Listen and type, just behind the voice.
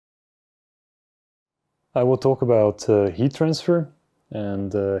I will talk about heat transfer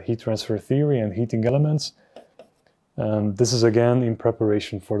and heat transfer theory and heating elements. This is again in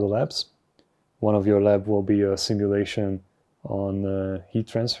preparation for the labs. One of your lab will be a simulation on heat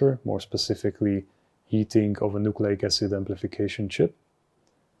transfer, more specifically heating of a nucleic acid amplification chip.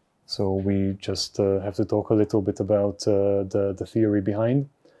 So we just have to talk a little bit about the theory behind.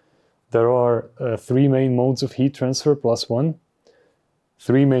 There are three main modes of heat transfer plus one.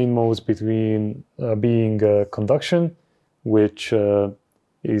 Three main modes between being conduction, which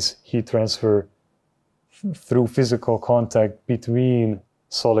is heat transfer through physical contact between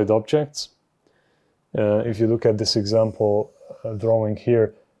solid objects. If you look at this example drawing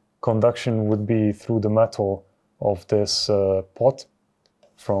here, conduction would be through the metal of this pot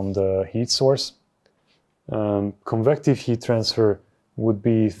from the heat source. Convective heat transfer would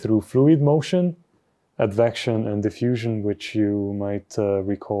be through fluid motion, advection and diffusion, which you might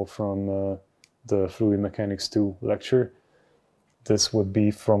recall from the Fluid Mechanics 2 lecture. This would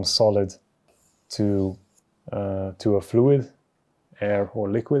be from solid to a fluid, air or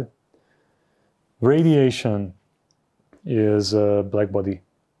liquid. Radiation is blackbody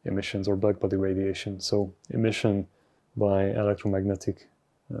emissions or blackbody radiation. So emission by electromagnetic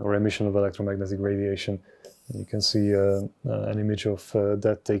or emission of electromagnetic radiation. You can see an image of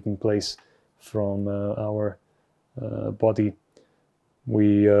that taking place from our body.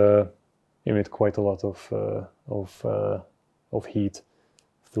 We emit quite a lot of heat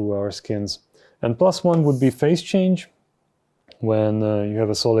through our skins. And plus one would be phase change, when you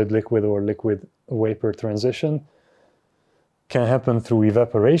have a solid liquid or liquid vapor transition. Can happen through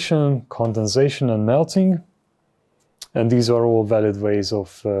evaporation, condensation and melting. And these are all valid ways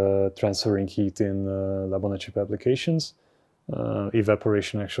of transferring heat in lab-on-a-chip applications.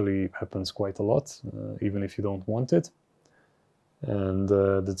 Evaporation actually happens quite a lot, even if you don't want it. And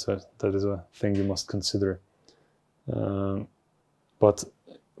that is a thing you must consider. But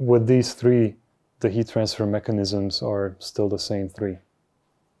with these three, the heat transfer mechanisms are still the same three.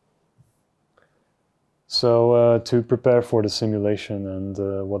 So to prepare for the simulation and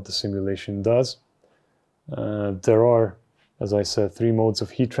what the simulation does, there are, as I said, three modes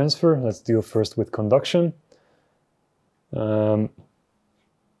of heat transfer. Let's deal first with conduction.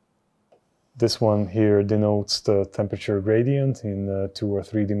 This one here denotes the temperature gradient in 2 or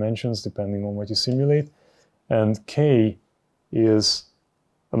 3 dimensions, depending on what you simulate. And K is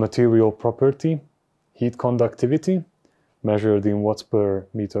a material property, heat conductivity, measured in watts per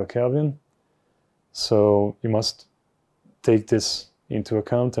meter Kelvin. So you must take this into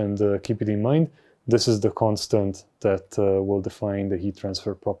account and keep it in mind. This is the constant that will define the heat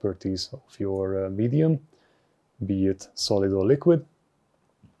transfer properties of your medium, be it solid or liquid.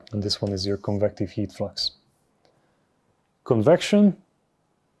 And this one is your convective heat flux. Convection,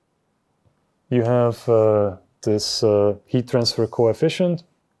 you have this heat transfer coefficient,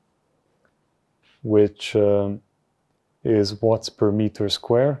 which is watts per meter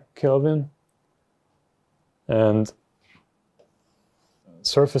square Kelvin. And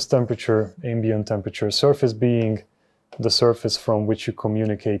surface temperature, ambient temperature, surface being the surface from which you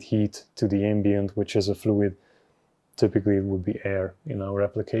communicate heat to the ambient, which is a fluid. Typically it would be air in our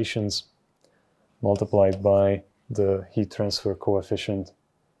applications, multiplied by the heat transfer coefficient.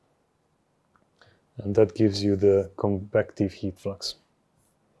 And that gives you the convective heat flux.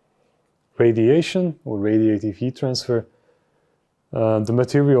 Radiation or radiative heat transfer, the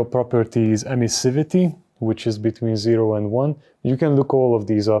material property is emissivity, which is between 0 and 1. You can look all of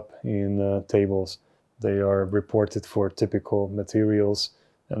these up in tables. They are reported for typical materials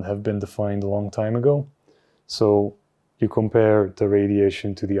and have been defined a long time ago. So you compare the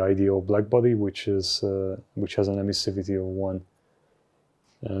radiation to the ideal blackbody, which has an emissivity of 1.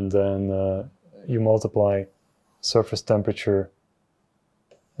 And then you multiply surface temperature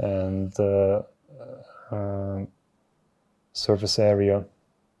and surface area.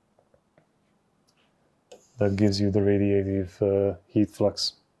 That gives you the radiative heat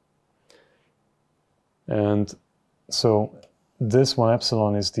flux. And so this one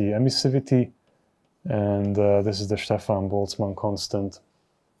epsilon is the emissivity, and this is the Stefan-Boltzmann constant.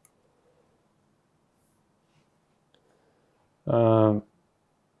 An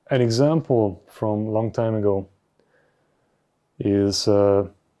example from a long time ago is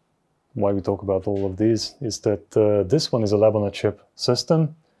why we talk about all of these, is that this one is a lab-on-a-chip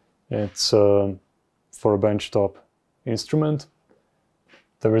system. It's for a benchtop instrument.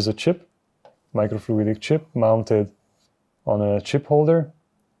 There is a chip, microfluidic chip, mounted on a chip holder,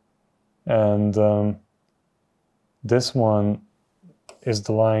 and this one is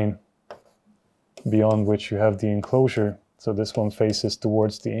the line beyond which you have the enclosure. So this one faces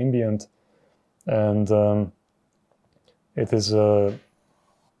towards the ambient, and it is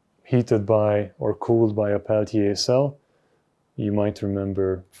heated by or cooled by a Peltier cell. You might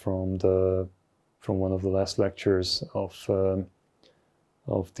remember from one of the last lectures of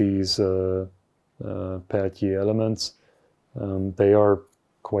these Peltier elements. They are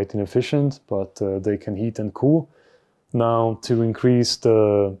quite inefficient, but they can heat and cool. Now, to increase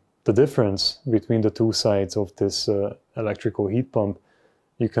the difference between the two sides of this electrical heat pump,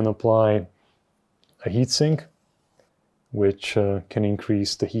 you can apply a heatsink, which can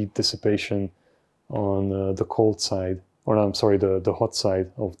increase the heat dissipation on the cold side, or no, I'm sorry, the hot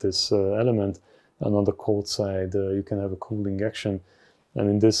side of this element, and on the cold side you can have a cooling action. And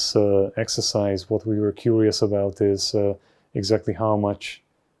in this exercise, what we were curious about is exactly how much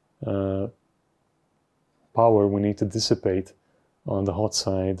power we need to dissipate on the hot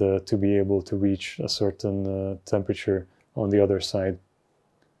side to be able to reach a certain temperature on the other side.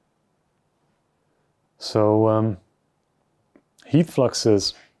 So heat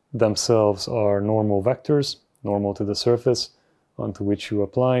fluxes themselves are normal vectors, normal to the surface onto which you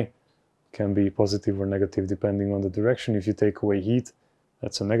apply. Can be positive or negative depending on the direction. If you take away heat,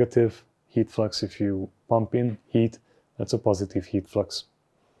 that's a negative heat flux. If you pump in heat, that's a positive heat flux.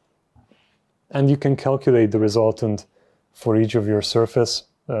 And you can calculate the resultant for each of your surfaces,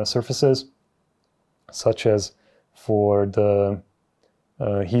 such as for the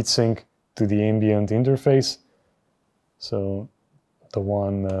heatsink to the ambient interface. So the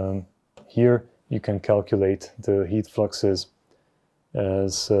one here, you can calculate the heat fluxes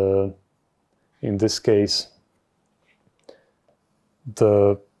as, in this case,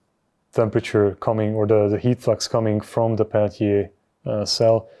 the temperature coming, or the heat flux coming from the Peltier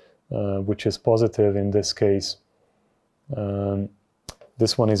cell, which is positive in this case.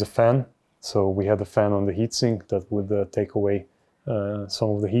 This one is a fan, so we had a fan on the heatsink that would take away some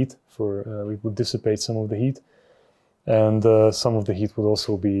of the heat, we would dissipate some of the heat, and some of the heat would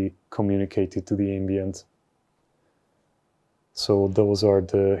also be communicated to the ambient. So those are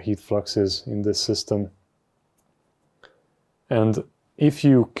the heat fluxes in this system. And if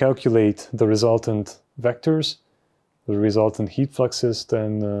you calculate the resultant vectors, the resultant heat fluxes,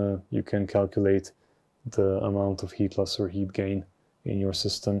 then you can calculate the amount of heat loss or heat gain in your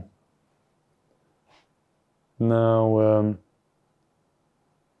system. Now,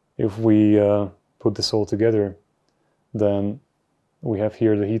 if we put this all together, then we have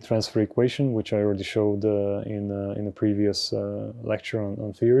here the heat transfer equation, which I already showed in a previous lecture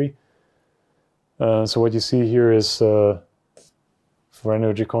on theory. So what you see here is for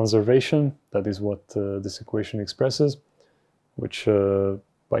energy conservation, that is what this equation expresses, which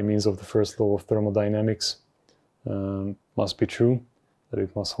by means of the first law of thermodynamics must be true, that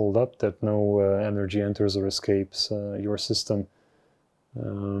it must hold up, that no energy enters or escapes your system.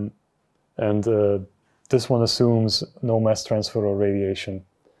 And this one assumes no mass transfer or radiation.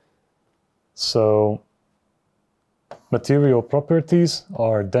 So material properties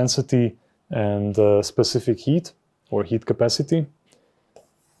are density and specific heat, or heat capacity,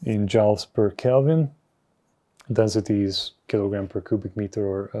 in joules per Kelvin. Density is kilogram per cubic meter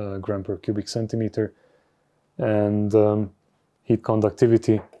or gram per cubic centimeter. And heat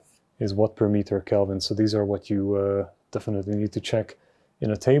conductivity is watt per meter Kelvin. So these are what you definitely need to check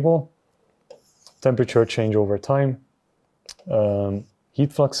in a table. Temperature change over time,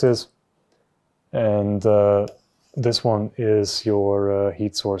 heat fluxes, and this one is your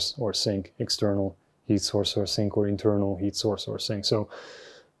heat source or sink, external heat source or sink, or internal heat source or sink. So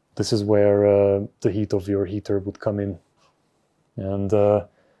this is where the heat of your heater would come in. And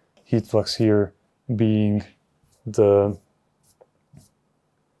heat flux here being the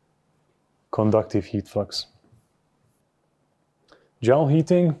conductive heat flux. Joule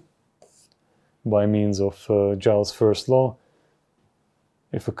heating, by means of Joule's first law,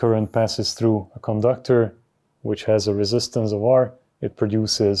 if a current passes through a conductor which has a resistance of R, it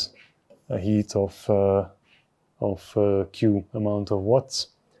produces a heat of Q amount of watts,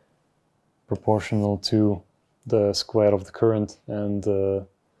 proportional to the square of the current and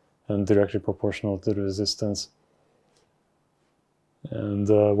directly proportional to the resistance. And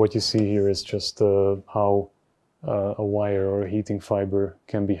what you see here is just how a wire or a heating fiber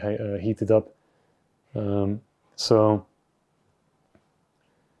can be heated up. So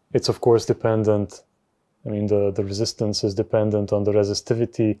it's of course dependent, I mean the resistance is dependent on the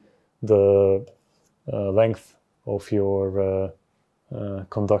resistivity, the length of your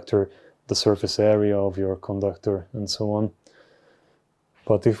conductor, the surface area of your conductor, and so on.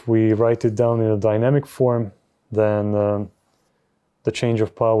 But if we write it down in a dynamic form, then the change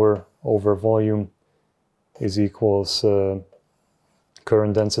of power over volume is equals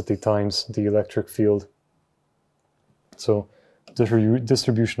current density times the electric field. So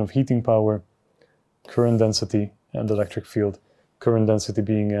distribution of heating power, current density, and electric field. Current density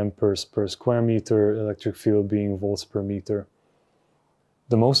being amperes per square meter, electric field being volts per meter.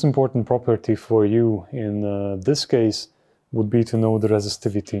 The most important property for you in this case would be to know the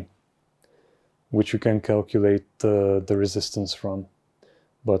resistivity, which you can calculate the resistance from.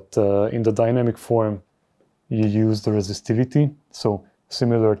 But in the dynamic form, you use the resistivity, so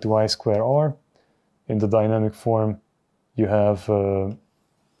similar to I square R. In the dynamic form, you have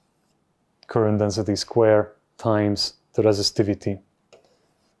current density square times the resistivity.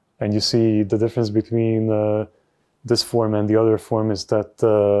 And you see the difference between this form and the other form is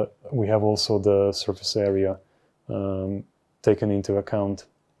that we have also the surface area taken into account.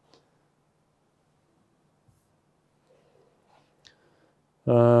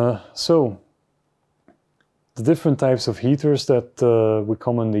 So, the different types of heaters that we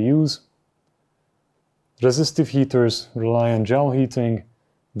commonly use. Resistive heaters rely on gel heating.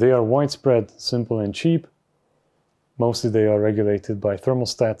 They are widespread, simple and cheap. Mostly they are regulated by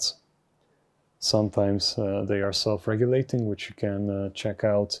thermostats. Sometimes they are self-regulating, which you can check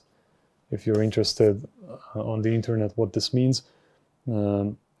out if you're interested on the internet what this means.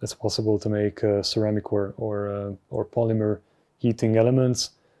 It's possible to make ceramic or polymer heating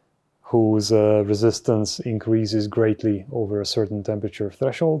elements whose resistance increases greatly over a certain temperature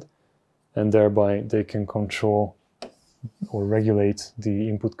threshold, and thereby they can control or regulate the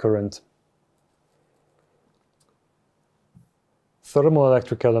input current.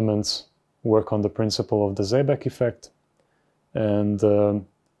 Thermoelectric elements work on the principle of the Seebeck effect, and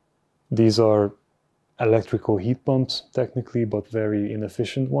these are electrical heat pumps technically, but very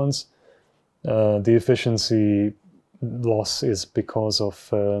inefficient ones. The efficiency loss is because of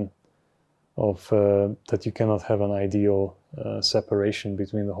that you cannot have an ideal separation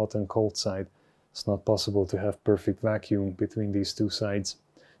between the hot and cold side. It's not possible to have perfect vacuum between these two sides.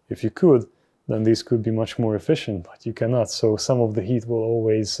 If you could, then these could be much more efficient, but you cannot. So some of the heat will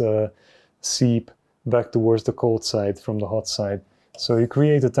always seep back towards the cold side from the hot side. So you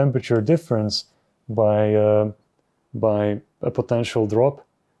create a temperature difference by a potential drop,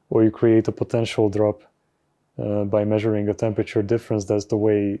 or you create a potential drop by measuring a temperature difference. That's the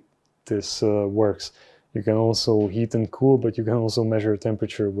way this works. You can also heat and cool, but you can also measure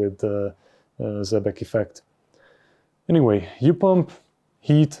temperature with the Seebeck effect. Anyway, you pump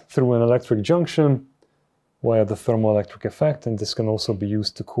heat through an electric junction via the thermoelectric effect, and this can also be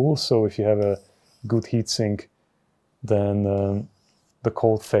used to cool. So if you have a good heat sink, then the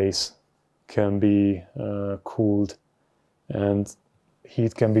cold phase can be cooled, and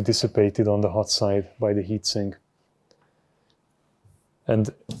heat can be dissipated on the hot side by the heat sink. And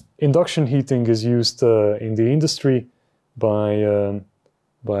induction heating is used in the industry by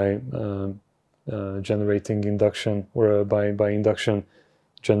generating induction, or by induction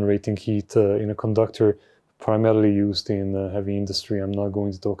generating heat in a conductor, primarily used in heavy industry. I'm not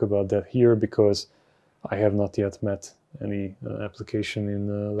going to talk about that here because I have not yet met any application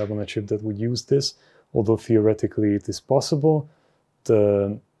in lab on a chip that would use this, although theoretically it is possible.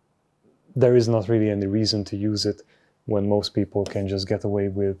 There is not really any reason to use it when most people can just get away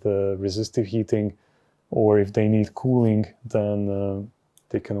with resistive heating, or if they need cooling, then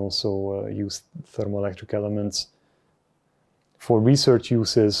they can also use thermoelectric elements. For research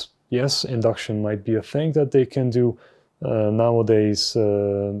uses, yes, induction might be a thing that they can do. Nowadays,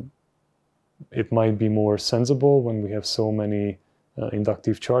 it might be more sensible when we have so many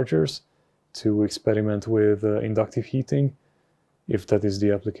inductive chargers to experiment with inductive heating, if that is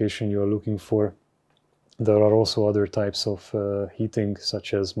the application you are looking for. There are also other types of heating,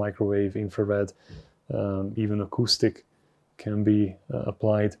 such as microwave, infrared, even acoustic can be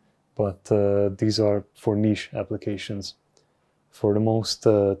applied, but these are for niche applications. For the most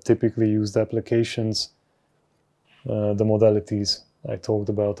typically used applications, the modalities I talked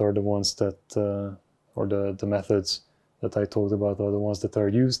about are the ones that, or the methods that I talked about are the ones that are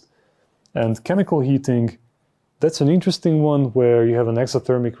used. And chemical heating, that's an interesting one where you have an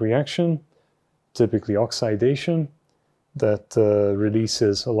exothermic reaction, typically oxidation, that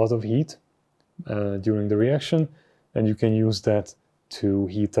releases a lot of heat during the reaction, and you can use that to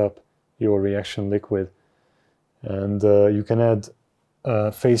heat up your reaction liquid. And you can add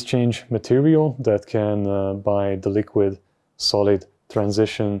phase change material that can, by the liquid solid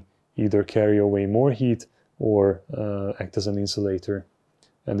transition, either carry away more heat or act as an insulator.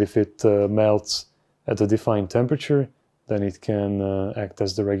 And if it melts at a defined temperature, then it can act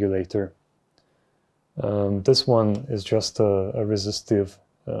as the regulator. This one is just a resistive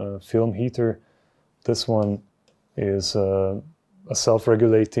film heater. This one is a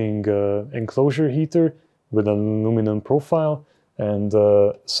self-regulating enclosure heater with an aluminum profile and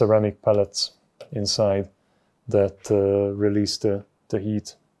ceramic pellets inside that release the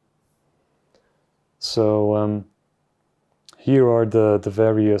heat. So here are the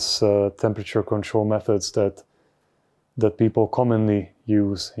various temperature control methods that people commonly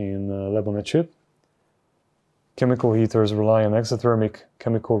use in lab on a chip. Chemical heaters rely on exothermic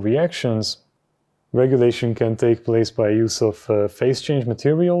chemical reactions. Regulation can take place by use of phase change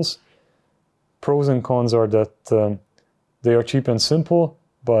materials. Pros and cons are that they are cheap and simple,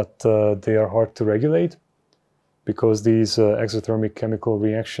 but they are hard to regulate. Because these exothermic chemical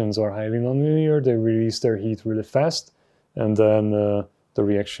reactions are highly nonlinear, they release their heat really fast, and then the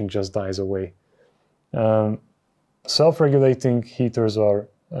reaction just dies away. Self-regulating heaters are,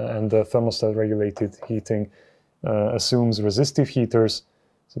 and the thermostat-regulated heating assumes resistive heaters.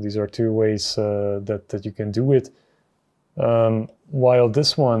 So these are two ways that you can do it. While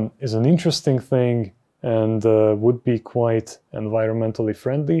this one is an interesting thing and would be quite environmentally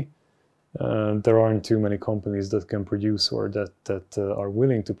friendly, there aren't too many companies that can produce or that are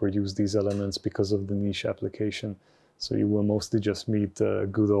willing to produce these elements because of the niche application. So you will mostly just meet the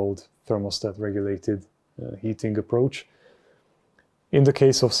good old thermostat-regulated heating approach. In the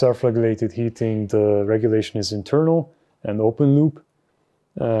case of self-regulated heating, the regulation is internal and open loop,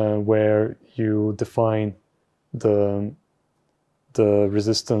 where you define the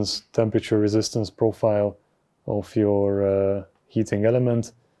resistance, temperature resistance profile of your heating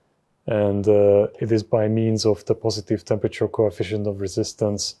element, and it is by means of the positive temperature coefficient of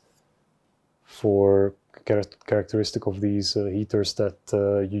resistance for characteristic of these heaters that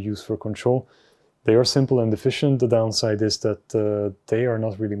you use for control. They are simple and efficient. The downside is that they are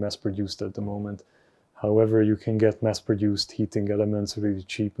not really mass-produced at the moment. However, you can get mass-produced heating elements really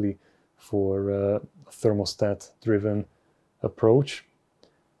cheaply for a thermostat-driven approach.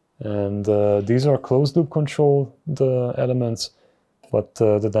 And these are closed-loop control, the elements, but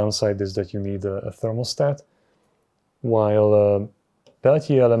the downside is that you need a thermostat. While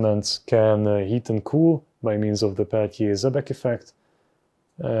Peltier elements can heat and cool by means of the Peltier-Seebeck effect.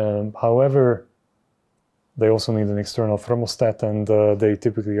 However, they also need an external thermostat, and they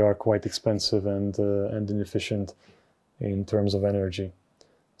typically are quite expensive and inefficient in terms of energy.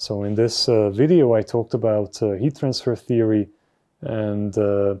 So in this video, I talked about heat transfer theory and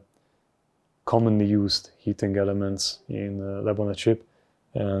commonly used heating elements in lab on a chip,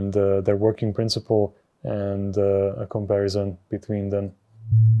 and their working principle and a comparison between them.